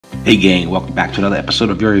Hey gang, welcome back to another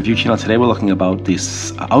episode of your review channel. Today we're looking about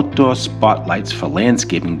these outdoor spotlights for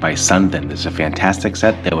landscaping by SUNTHIN. This is a fantastic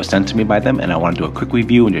set that was sent to me by them, and I want to do a quick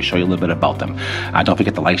review and just show you a little bit about them. Don't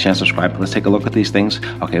forget to like, share, and subscribe. Let's take a look at these things.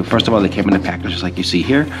 Okay, first of all, they came in the packages like you see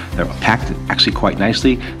here. They're packed actually quite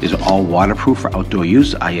nicely. These are all waterproof for outdoor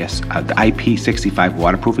use. The IP65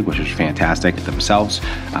 waterproofing, which is fantastic themselves.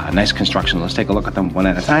 Nice construction. Let's take a look at them one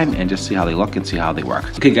at a time and just see how they look and see how they work.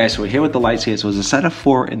 Okay guys, so we're here with the lights here. So there's a set of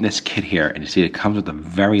 4 in this kit here, and you see it comes with a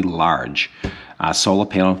very large solar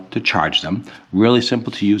panel to charge them. Really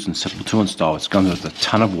simple to use and simple to install. It comes with a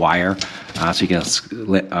ton of wire, so you can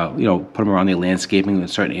put them around the landscaping in a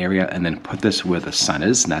certain area, and then put this where the sun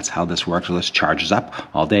is, and that's how this works. So this charges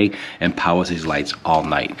up all day and powers these lights all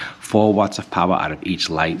night. 4 watts of power out of each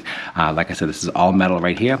light. Like I said, this is all metal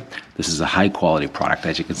right here. This is a high quality product.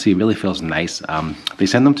 As you can see, it really feels nice. They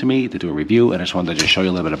send them to me to do a review, and I just wanted to just show you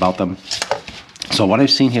a little bit about them. So what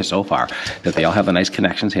I've seen here so far, that they all have the nice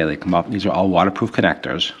connections here. They come up, these are all waterproof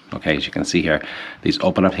connectors. Okay, as you can see here, these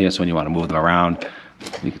open up here, so when you want to move them around,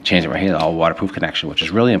 you can change it right here, all waterproof connection, which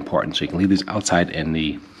is really important. So you can leave these outside in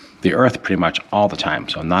the earth pretty much all the time,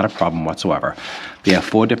 so not a problem whatsoever. They have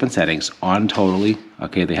 4 different settings on totally.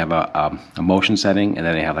 Okay, they have a motion setting, and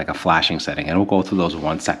then they have like a flashing setting, and we'll go through those in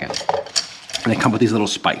 1 second. And they come with these little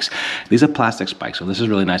spikes. These are plastic spikes, so this is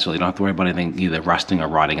really nice, so you don't have to worry about anything either rusting or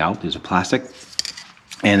rotting out. These are plastic.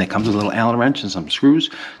 And it comes with a little Allen wrench and some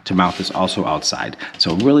screws to mount this also outside.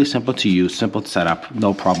 So really simple to use, simple to set up,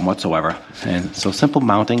 no problem whatsoever. And so simple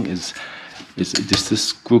mounting is just this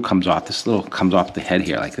screw comes off, comes off the head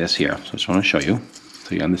here like this here. So I just want to show you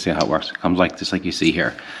so you understand how it works. It comes like this, like you see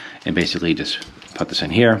here. And basically you just put this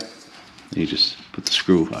in here. You just put the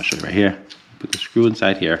screw, I'll show you right here. Put the screw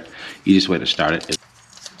inside here. Easiest way to start it is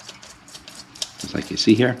just like you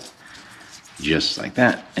see here. Just like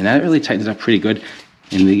that. And that really tightens up pretty good.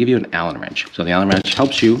 And they give you an Allen wrench. So the Allen wrench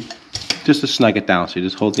helps you just to snug it down. So you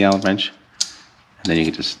just hold the Allen wrench, and then you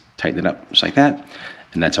can just tighten it up just like that.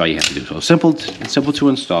 And that's all you have to do. So simple to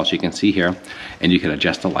install. So you can see here, and you can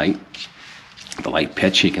adjust the light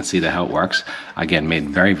pitch. You can see how it works. Again, made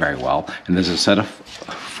very, very well. And there's a set of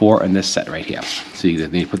 4 in this set right here. So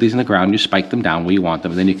you put these in the ground, you spike them down where you want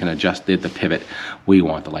them, and then you can adjust the pivot where you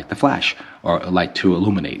want the light to flash or light to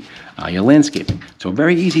illuminate your landscaping. So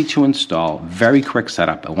very easy to install, very quick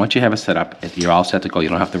setup. And once you have it set up, you're all set to go. You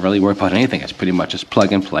don't have to really worry about anything. It's pretty much just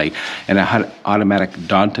plug and play. And it had an automatic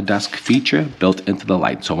dawn to dusk feature built into the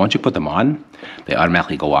light. So once you put them on, they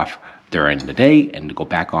automatically go off during the day and go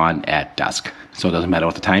back on at dusk. So it doesn't matter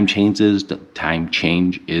what the time change is,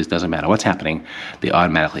 doesn't matter what's happening, they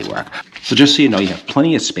automatically work. So just so you know, you have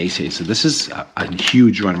plenty of space here. So this is a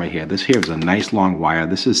huge run right here. This here is a nice long wire.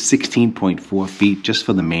 This is 16.4 feet just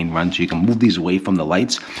for the main run. So you can move these away from the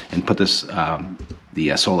lights and put this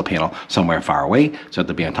the solar panel somewhere far away, so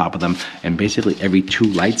to be on top of them. And basically every 2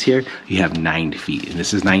 lights here, you have 9 feet, and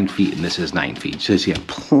this is 9 feet, and this is 9 feet. So you have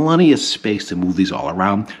plenty of space to move these all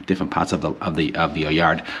around different parts of your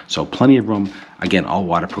yard. So plenty of room. Again, all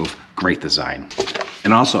waterproof. Great design.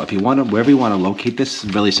 And also, if you want to, wherever you want to locate this,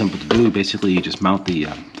 it's really simple to do. Basically, you just mount the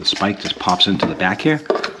spike, just pops into the back here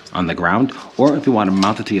on the ground, or if you want to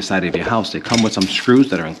mount it to your side of your house, they come with some screws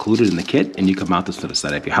that are included in the kit, and you can mount this to the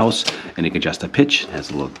side of your house, and you can adjust the pitch. It has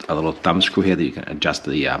a little thumb screw here that you can adjust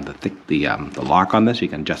the lock on this. You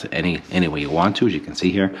can adjust it any way you want to, as you can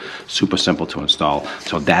see here. Super simple to install.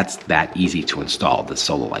 So that's that easy to install the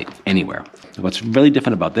solar light anywhere. What's really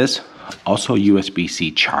different about this, also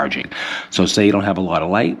USB-C charging. So say you don't have a lot of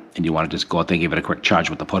light and you want to just go out there and give it a quick charge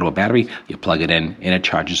with the portable battery, you plug it in and it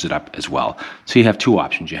charges it up as well. So you have 2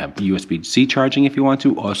 options. You have USB-C charging if you want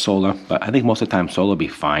to, or solar, but I think most of the time solar will be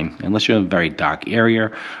fine. Unless you're in a very dark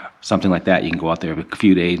area, something like that, you can go out there every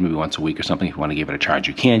few days, maybe once a week or something. If you want to give it a charge,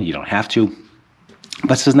 you can. You don't have to.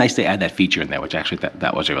 But it's just nice to add that feature in there, which actually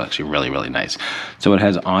that was actually really, really nice. So it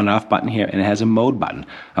has an on-off button here, and it has a mode button.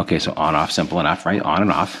 Okay, so on-off, simple enough, right? On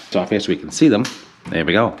and off. It's off here so we can see them. There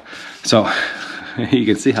we go. So you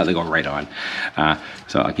can see how they go right on.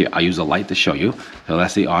 So I'll use the light to show you. So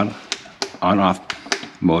that's the on-off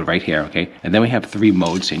mode right here, okay? And then we have 3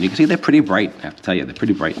 modes, and you can see they're pretty bright. I have to tell you, they're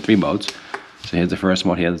pretty bright. 3 modes. So here's the first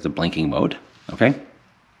mode here. There's the blinking mode, okay?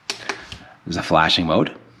 There's a flashing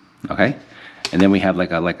mode, okay? And then we have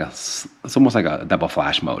it's almost like a double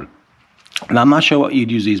flash mode. And I'm not sure what you'd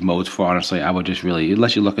use these modes for, honestly. I would just really,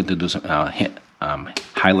 unless you're looking to do some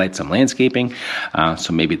highlight some landscaping,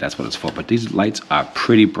 so maybe that's what it's for. But these lights are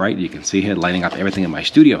pretty bright. You can see here lighting up everything in my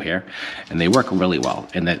studio here, and they work really well.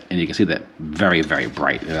 And you can see that very, very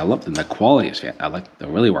bright. And I love them. The quality is fantastic. I like they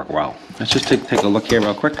really work well. Let's just take a look here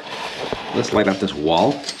real quick. Let's light up this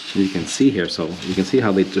wall. You can see here, so you can see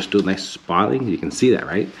how they just do a nice spotting. You can see that,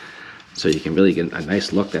 right? So you can really get a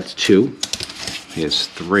nice look. That's 2. Here's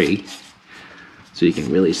 3. So you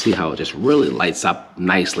can really see how it just really lights up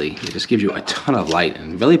nicely. It just gives you a ton of light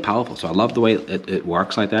and really powerful. So I love the way it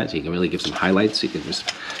works like that. So you can really give some highlights. You can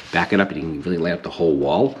just back it up and you can really light up the whole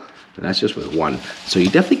wall. And that's just with 1. So you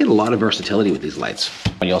definitely get a lot of versatility with these lights.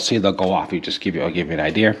 And you'll see they'll go off. I'll give you an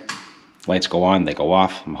idea. Lights go on, they go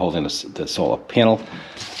off. I'm holding the solar panel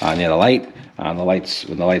near the light. When the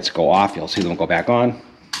lights go off, you'll see them go back on.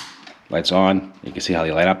 Lights on. You can see how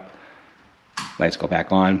they light up. Lights go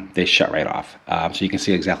back on, they shut right off. So you can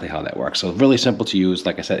see exactly how that works. So really simple to use.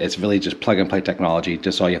 Like I said, it's really just plug and play technology.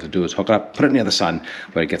 Just all you have to do is hook it up, put it near the sun,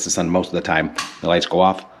 where it gets the sun most of the time. The lights go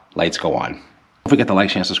off, lights go on. Don't forget to like,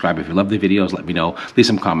 share, and subscribe. If you love the videos, let me know. Leave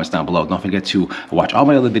some comments down below. Don't forget to watch all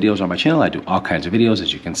my other videos on my channel. I do all kinds of videos,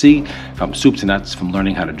 as you can see, from soup to nuts, from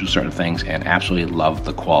learning how to do certain things, and absolutely love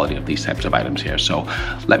the quality of these types of items here. So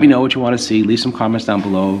let me know what you want to see. Leave some comments down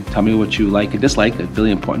below. Tell me what you like and dislike. It's really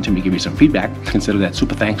important to me. Give me some feedback. Consider that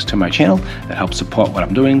super thanks to my channel. That helps support what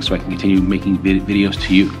I'm doing so I can continue making videos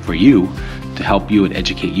for you to help you and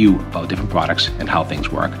educate you about different products and how things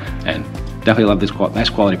work. And definitely love this nice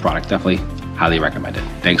quality product. Definitely highly recommend it.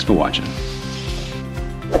 Thanks for watching.